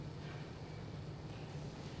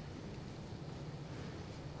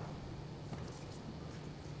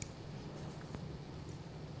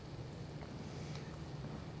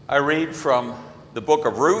I read from the book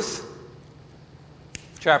of Ruth,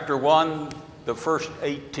 chapter 1, the first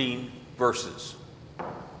 18 verses.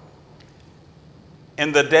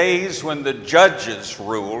 In the days when the judges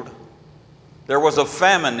ruled, there was a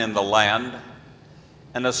famine in the land,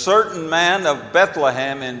 and a certain man of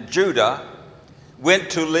Bethlehem in Judah went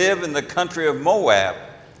to live in the country of Moab,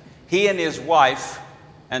 he and his wife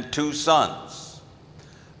and 2 sons.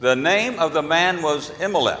 The name of the man was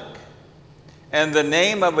Elimelech, and the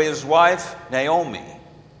name of his wife Naomi.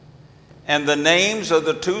 And the names of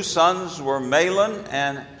the 2 sons were Mahlon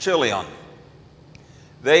and Chilion.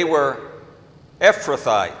 They were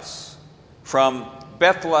Ephrathites from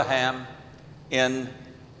Bethlehem in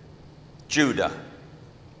Judah.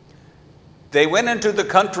 They went into the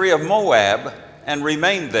country of Moab and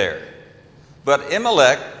remained there. But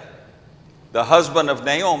Elimelech, the husband of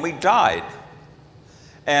Naomi, died,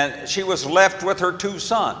 and she was left with her 2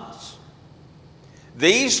 sons.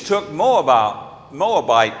 These took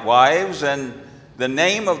Moabite wives, and the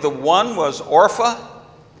name of the one was Orpah,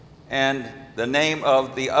 and the name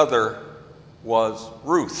of the other was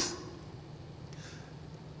Ruth.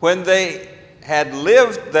 When they had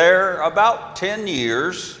lived there about 10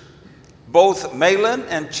 years, both Mahlon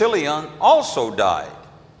and Chilion also died,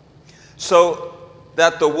 so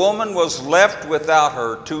that the woman was left without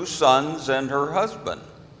her 2 sons and her husband,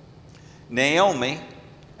 Naomi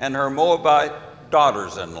and her Moabite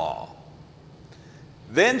daughters-in-law.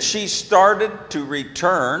 Then she started to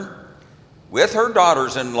return with her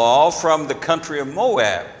daughters-in-law from the country of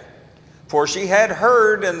Moab, for she had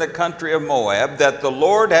heard in the country of Moab that the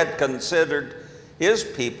Lord had considered his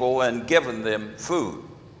people and given them food.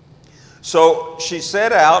 So she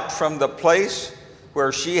set out from the place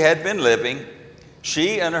where she had been living,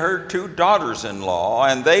 she and her 2 daughters-in-law,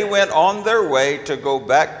 and they went on their way to go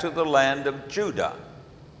back to the land of Judah.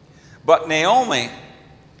 But Naomi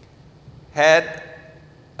had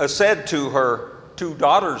said to her 2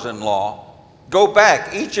 daughters-in-law, "Go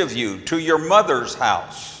back, each of you, to your mother's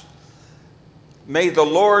house. May the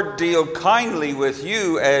Lord deal kindly with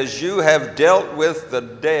you as you have dealt with the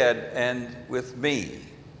dead and with me.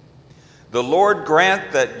 The Lord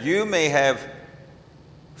grant that you may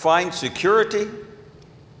find security,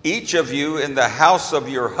 each of you in the house of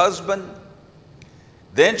your husband."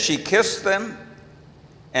 Then she kissed them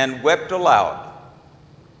and wept aloud.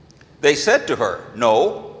 They said to her,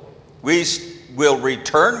 "No, we will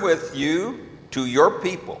return with you to your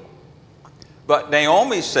people." But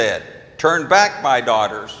Naomi said, "Turn back, my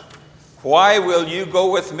daughters. Why will you go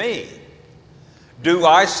with me? Do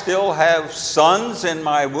I still have sons in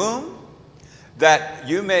my womb, that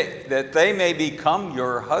they may become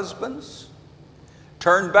your husbands?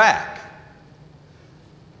 Turn back,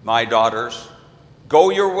 my daughters. Go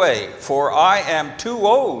your way, for I am too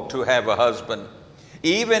old to have a husband.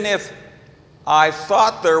 Even if I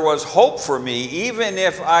thought there was hope for me, even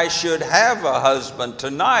if I should have a husband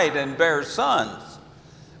tonight and bear sons,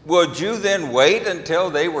 would you then wait until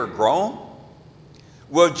they were grown?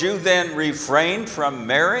 Would you then refrain from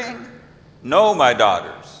marrying? No, my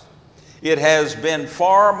daughters. It has been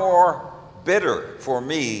far more bitter for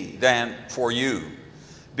me than for you,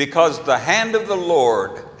 because the hand of the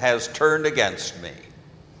Lord has turned against me."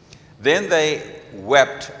 Then they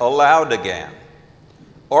wept aloud again.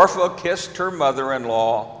 Orpah kissed her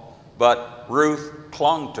mother-in-law, but Ruth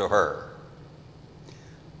clung to her.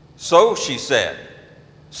 So she said,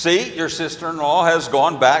 "See, your sister-in-law has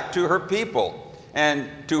gone back to her people and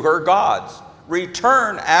to her gods.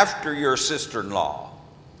 Return after your sister-in-law."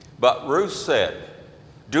 But Ruth said,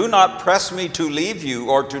 "Do not press me to leave you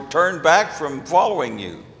or to turn back from following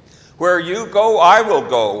you. Where you go, I will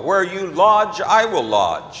go. Where you lodge, I will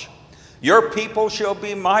lodge. Your people shall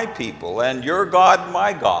be my people, and your God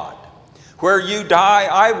my God. Where you die,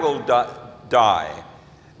 I will die.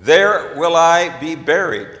 There will I be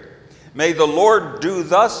buried. May the Lord do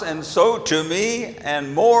thus and so to me,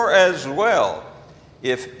 and more as well,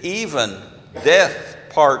 if even death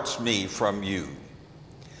parts me from you."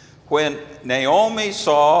 When Naomi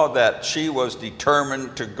saw that she was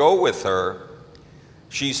determined to go with her,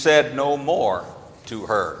 she said no more to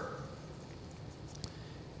her.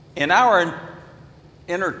 In our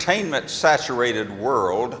entertainment-saturated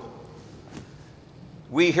world,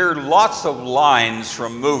 we hear lots of lines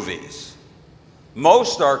from movies.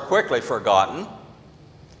 Most are quickly forgotten.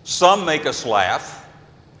 Some make us laugh.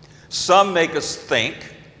 Some make us think.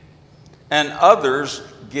 And others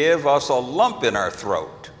give us a lump in our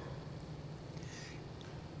throat.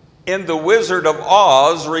 In The Wizard of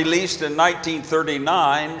Oz, released in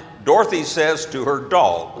 1939, Dorothy says to her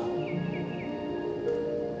dog,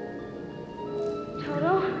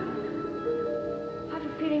 "Toto, I have a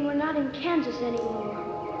feeling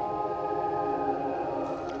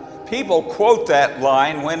People quote that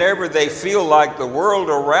line whenever they feel like the world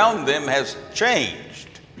around them has changed.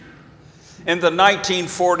 In the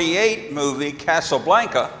 1948 movie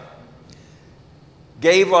Casablanca,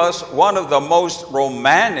 gave us one of the most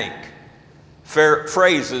romantic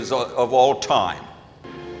phrases of all time.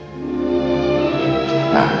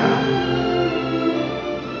 Now,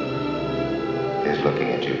 he's looking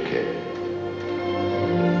at you, kid.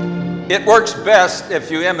 It works best if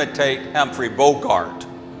you imitate Humphrey Bogart.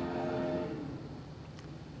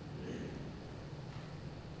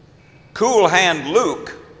 Cool Hand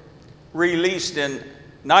Luke, released in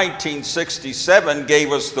 1967,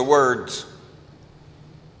 gave us the words,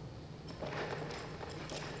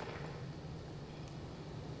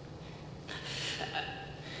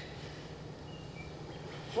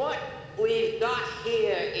 what we've got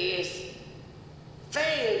here is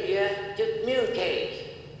failure to communicate.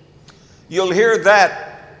 You'll hear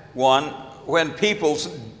that one when people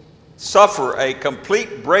suffer a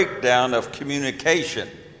complete breakdown of communication.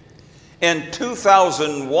 In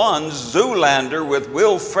 2001's Zoolander with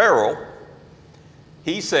Will Ferrell,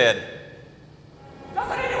 he said,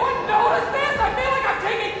 "Doesn't anyone notice this? I feel like I'm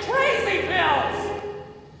taking crazy pills."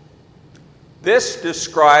 This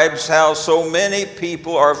describes how so many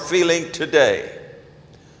people are feeling today.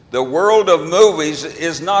 The world of movies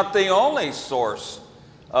is not the only source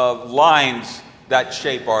of lines that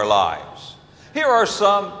shape our lives. Here are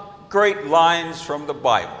some great lines from the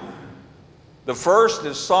Bible. The first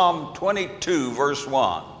is Psalm 22, verse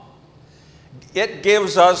 1. It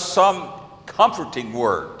gives us some comforting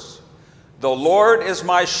words. The Lord is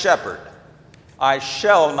my shepherd, I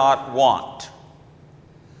shall not want.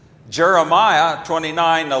 Jeremiah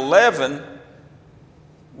 29:11,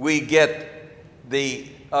 we get the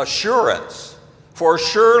assurance. For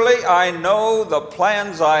surely I know the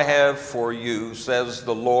plans I have for you, says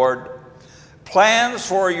the Lord, plans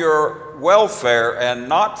for your welfare and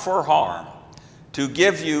not for harm, to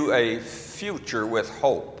give you a future with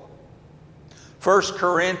hope. 1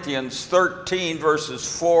 Corinthians 13, verses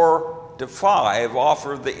 4 to 5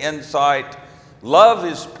 offer the insight, love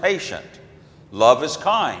is patient, love is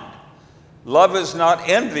kind, love is not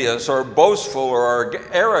envious or boastful or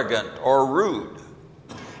arrogant or rude.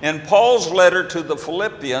 In Paul's letter to the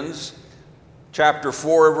Philippians, chapter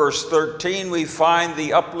 4, verse 13, we find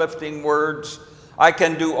the uplifting words, I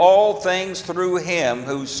can do all things through him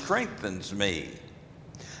who strengthens me.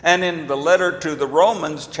 And in the letter to the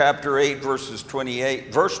Romans, chapter 8, verse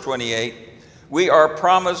 28, we are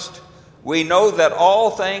promised, we know that all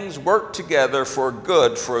things work together for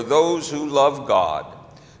good for those who love God,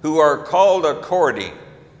 who are called according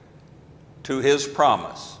to his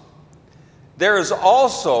promise. There is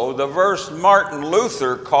also the verse Martin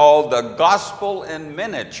Luther called the gospel in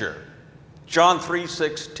miniature, John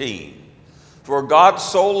 3:16. For God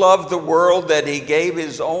so loved the world that he gave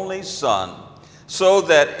his only Son, so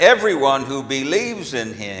that everyone who believes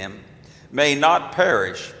in him may not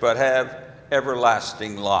perish, but have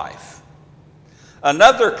everlasting life.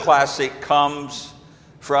 Another classic comes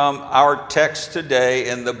from our text today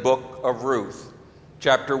in the book of Ruth,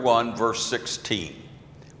 chapter 1, verse 16.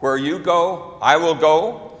 Where you go, I will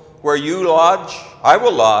go. Where you lodge, I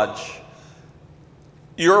will lodge.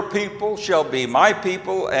 Your people shall be my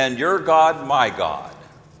people, and your God my God.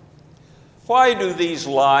 Why do these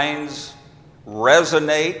lines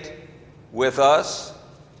resonate with us?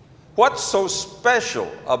 What's so special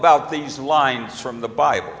about these lines from the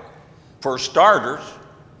Bible? For starters,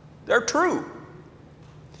 they're true.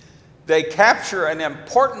 They capture an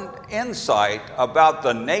important insight about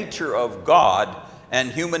the nature of God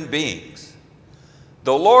and human beings.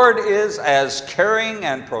 The Lord is as caring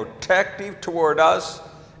and protective toward us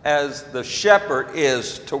as the shepherd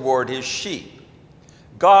is toward his sheep.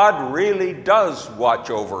 God really does watch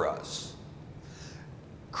over us.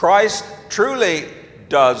 Christ truly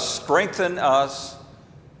does strengthen us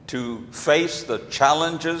to face the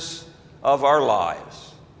challenges of our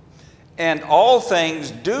lives. And all things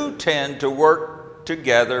do tend to work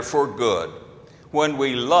together for good when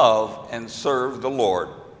we love and serve the Lord.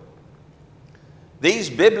 These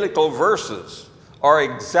biblical verses are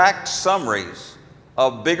exact summaries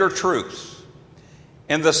of bigger truths.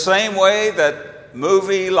 In the same way that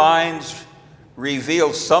movie lines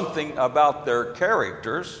reveal something about their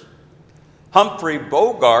characters, Humphrey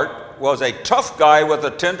Bogart was a tough guy with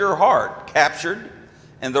a tender heart, captured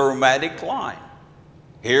in the romantic line,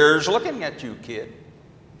 here's looking at you, kid.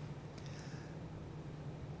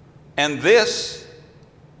 And this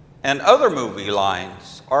and other movie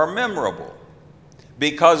lines are memorable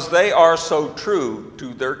because they are so true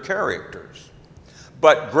to their characters.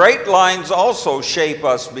 But great lines also shape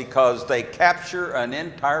us because they capture an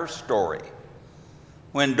entire story.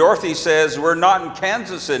 When Dorothy says, "We're not in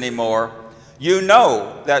Kansas anymore," you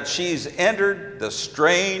know that she's entered the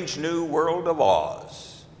strange new world of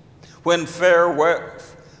Oz. When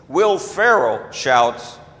Will Ferrell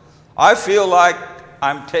shouts, "I feel like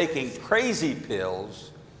I'm taking crazy pills,"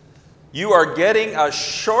 you are getting a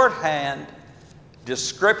shorthand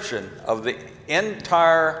description of the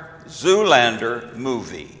entire Zoolander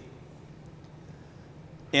movie,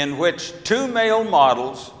 in which two male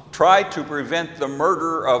models try to prevent the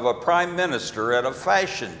murder of a prime minister at a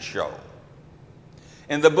fashion show.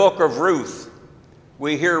 In the book of Ruth,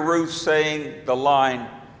 we hear Ruth saying the line,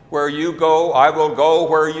 "Where you go, I will go.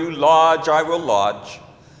 Where you lodge, I will lodge.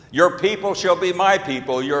 Your people shall be my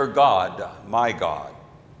people, your God, my God."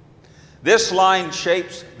 This line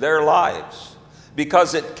shapes their lives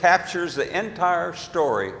because it captures the entire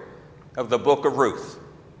story of the book of Ruth.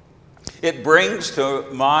 It brings to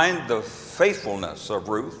mind the faithfulness of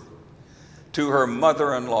Ruth to her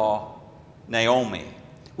mother-in-law, Naomi,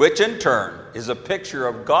 which in turn is a picture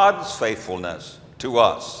of God's faithfulness to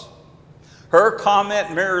us. Her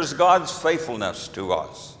comment mirrors God's faithfulness to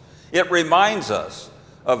us. It reminds us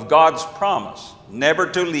of God's promise never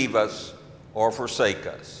to leave us or forsake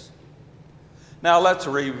us. Now let's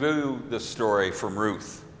review the story from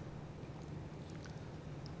Ruth.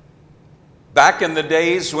 Back in the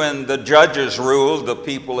days when the judges ruled the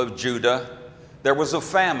people of Judah, there was a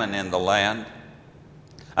famine in the land.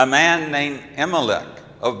 A man named Elimelech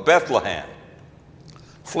of Bethlehem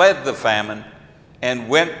fled the famine and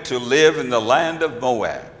went to live in the land of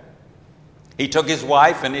Moab. He took his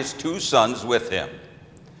wife and his 2 sons with him.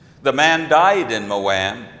 The man died in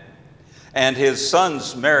Moab, and his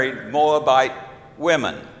sons married Moabite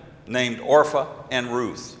women named Orpah and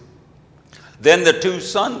Ruth. Then the 2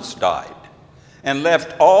 sons died and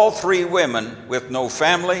left all 3 women with no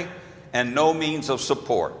family and no means of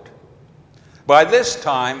support. By this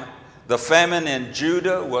time, the famine in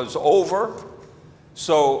Judah was over,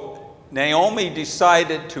 so Naomi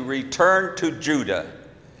decided to return to Judah,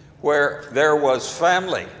 where there was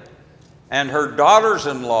family, and her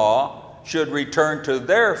daughters-in-law should return to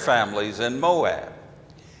their families in Moab.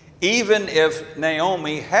 Even if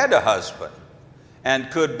Naomi had a husband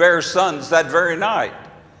and could bear sons that very night,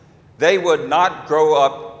 they would not grow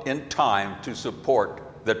up in time to support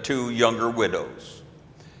the 2 younger widows.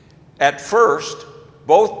 At first,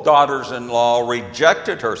 both daughters-in-law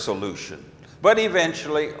rejected her solution, but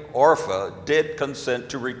eventually Orpah did consent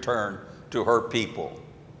to return to her people.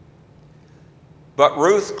 But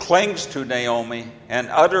Ruth clings to Naomi and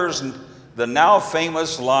utters the now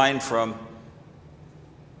famous line from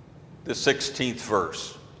the 16th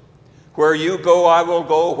verse. "Where you go, I will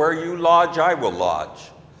go. Where you lodge, I will lodge.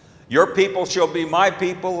 Your people shall be my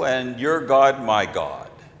people, and your God my God."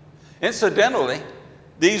 Incidentally,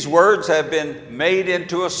 these words have been made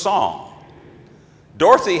into a song.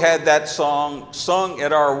 Dorothy had that song sung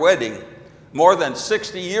at our wedding more than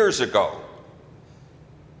 60 years ago.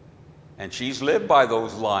 And she's lived by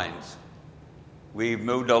those lines. We've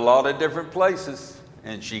moved a lot of different places,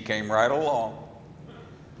 and she came right along.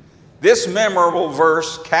 This memorable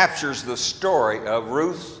verse captures the story of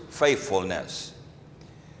Ruth's faithfulness.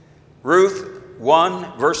 Ruth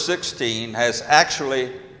 1, verse 16, has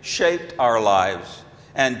actually shaped our lives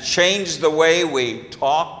and changed the way we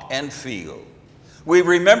talk and feel. We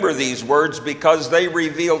remember these words because they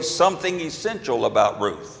reveal something essential about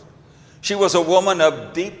Ruth. She was a woman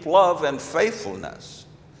of deep love and faithfulness.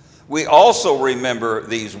 We also remember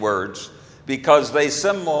these words because they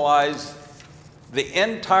symbolize the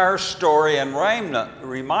entire story and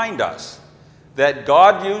remind us that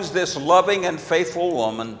God used this loving and faithful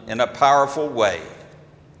woman in a powerful way.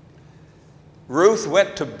 Ruth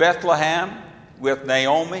went to Bethlehem with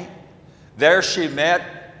Naomi. There she met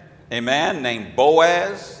a man named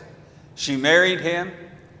Boaz. She married him,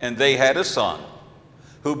 and they had a son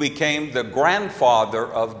who became the grandfather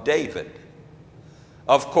of David.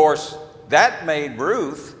 Of course, that made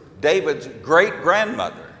Ruth David's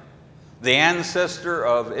great-grandmother, the ancestor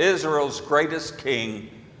of Israel's greatest king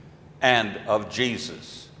and of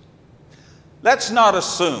Jesus. Let's not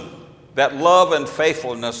assume that love and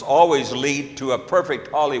faithfulness always lead to a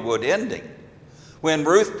perfect Hollywood ending. When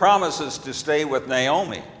Ruth promises to stay with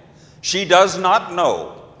Naomi, she does not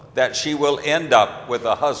know that she will end up with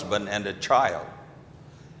a husband and a child.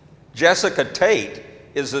 Jessica Tate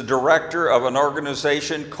is the director of an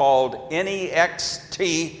organization called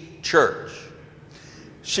NEXT Church.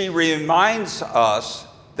 She reminds us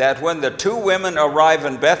that when the 2 women arrive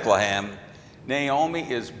in Bethlehem, Naomi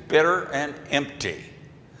is bitter and empty.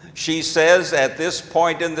 She says at this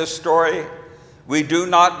point in the story, we do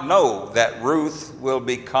not know that Ruth will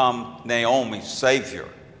become Naomi's savior.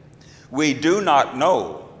 We do not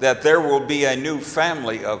know that there will be a new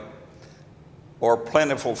family or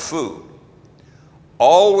plentiful food.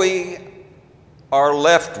 All we are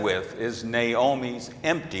left with is Naomi's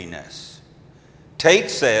emptiness.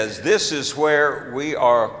 Tate says this is where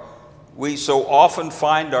we so often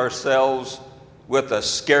find ourselves with a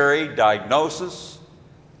scary diagnosis,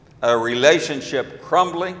 a relationship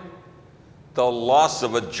crumbling, the loss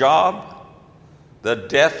of a job, the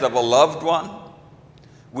death of a loved one.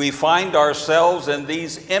 We find ourselves in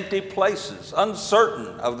these empty places,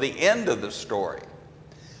 uncertain of the end of the story.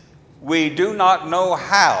 We do not know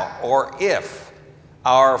how or if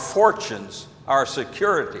our fortunes, our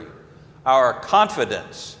security, our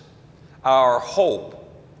confidence, our hope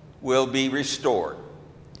will be restored.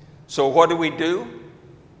 So what do?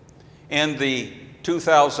 In the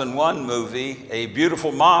 2001 movie, A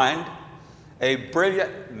Beautiful Mind, a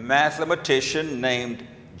brilliant mathematician named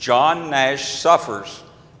John Nash suffers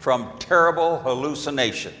from terrible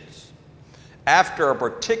hallucinations. After a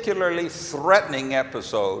particularly threatening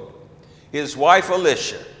episode, his wife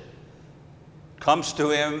Alicia comes to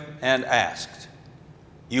him and asks,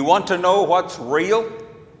 "You want to know what's real?"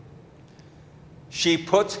 She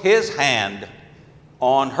puts his hand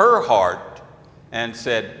on her heart and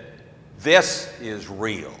said, "This is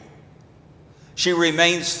real." She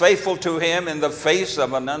remains faithful to him in the face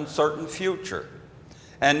of an uncertain future.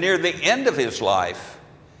 And near the end of his life,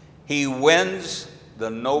 he wins the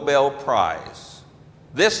Nobel Prize.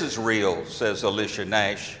 "This is real," says Alicia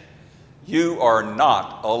Nash. "You are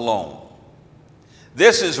not alone."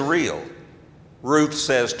 "This is real," Ruth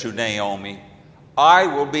says to Naomi. "I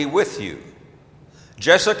will be with you."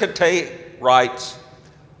 Jessica Tate writes,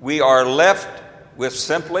 "We are left with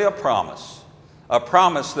simply a promise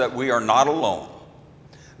that we are not alone.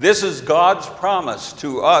 This is God's promise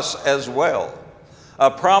to us as well, a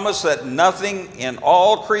promise that nothing in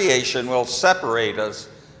all creation will separate us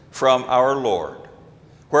from our Lord.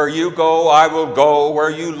 Where you go, I will go. Where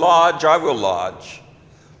you lodge, I will lodge.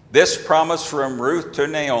 This promise from Ruth to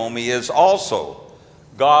Naomi is also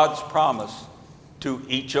God's promise to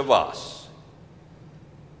each of us.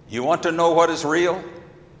 You want to know what is real?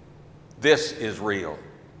 This is real.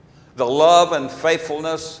 The love and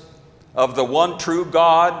faithfulness of the one true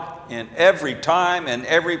God in every time, in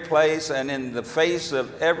every place, and in the face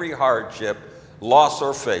of every hardship, loss,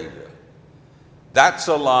 or failure. That's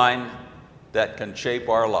a line that can shape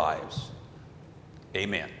our lives.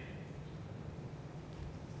 Amen.